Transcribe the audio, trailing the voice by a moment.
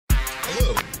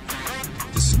Hello,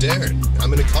 this is Darren.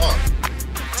 I'm in a car.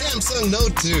 Samsung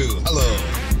Note 2. Hello.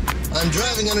 I'm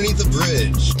driving underneath a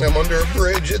bridge. I'm under a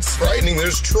bridge. It's frightening.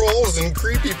 There's trolls and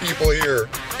creepy people here.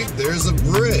 There's a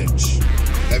bridge.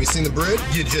 Have you seen the bridge?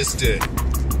 You just did.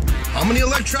 How many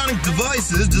electronic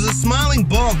devices does a smiling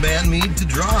bald man need to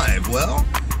drive? Well,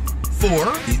 4.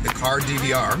 The car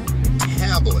DVR,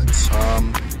 tablet,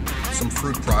 some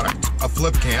fruit product, a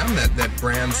flip cam that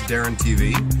brands Darren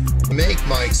TV. Make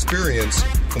my experience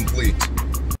complete.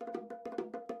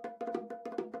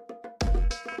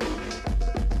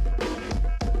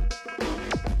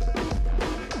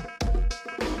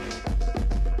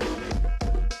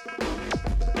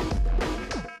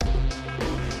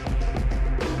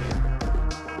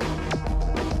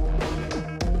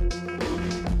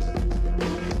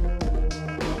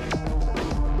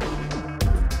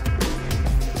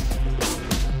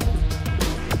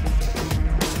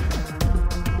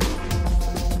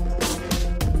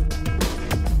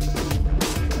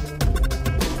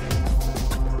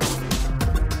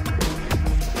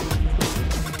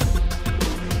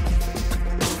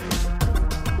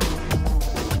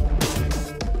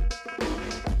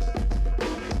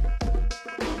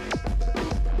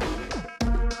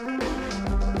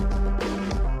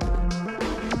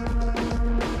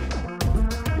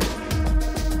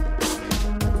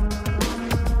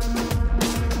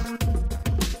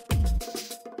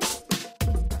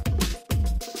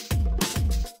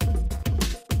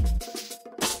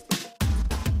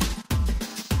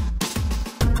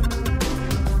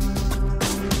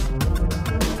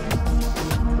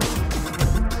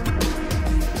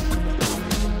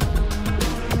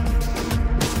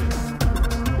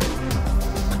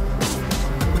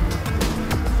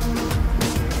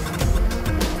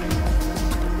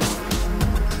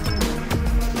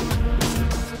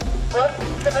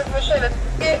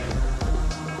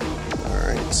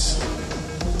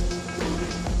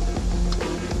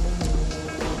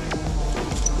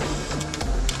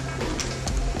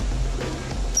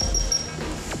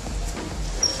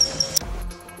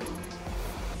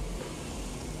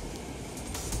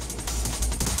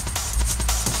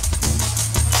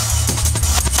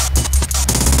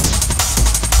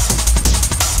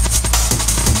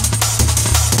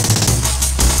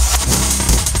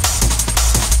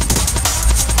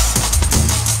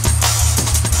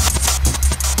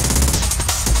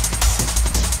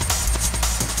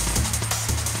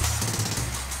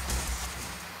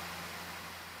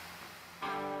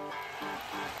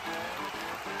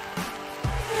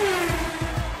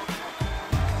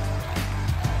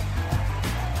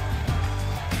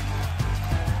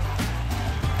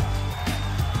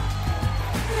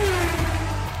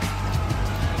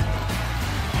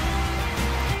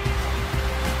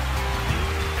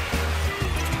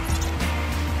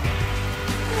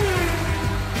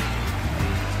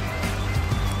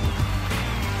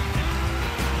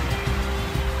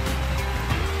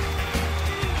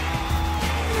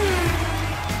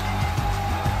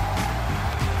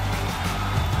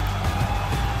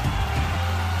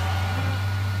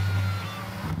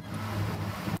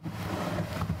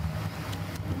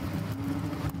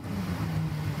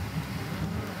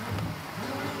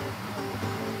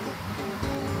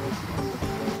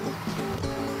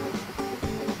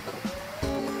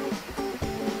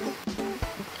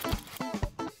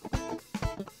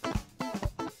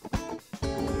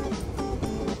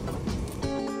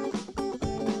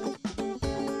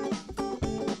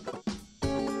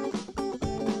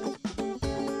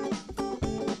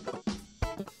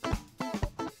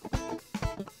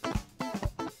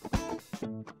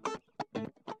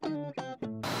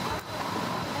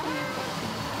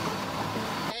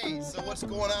 What's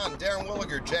going on? Darren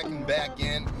Williger checking back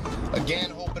in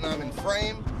again, hoping I'm in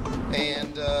frame,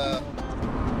 and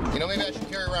maybe I should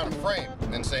carry around a frame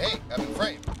and say, hey, I'm in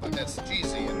frame, but that's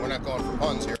cheesy and we're not going for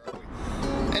puns here, are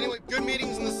we? Anyway, good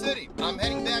meetings in the city. I'm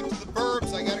heading back to the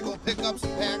burbs. I gotta go pick up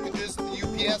some packages at the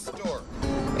UPS store,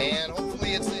 and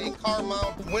hopefully it's a car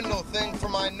mount window thing for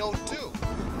my Note 2,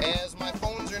 as my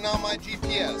phones are now my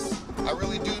GPS. I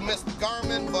really do miss the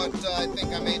Garmin, but I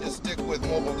think I may just stick with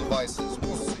mobile devices.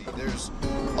 We'll see. There's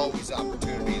always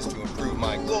opportunities to improve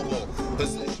my global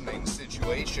positioning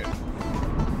situation.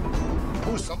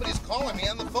 Oh, somebody's calling me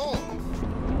on the phone.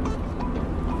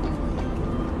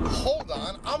 Hold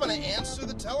on, I'm gonna answer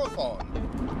the telephone.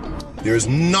 There's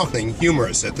nothing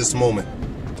humorous at this moment.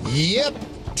 Yep,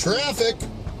 traffic.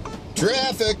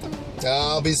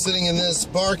 I'll be sitting in this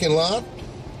parking lot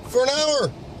for an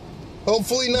hour.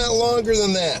 Hopefully not longer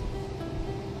than that.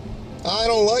 I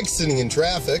don't like sitting in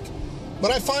traffic, but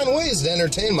I find ways to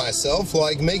entertain myself,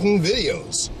 like making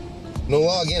videos. No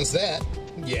law against that,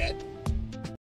 yet.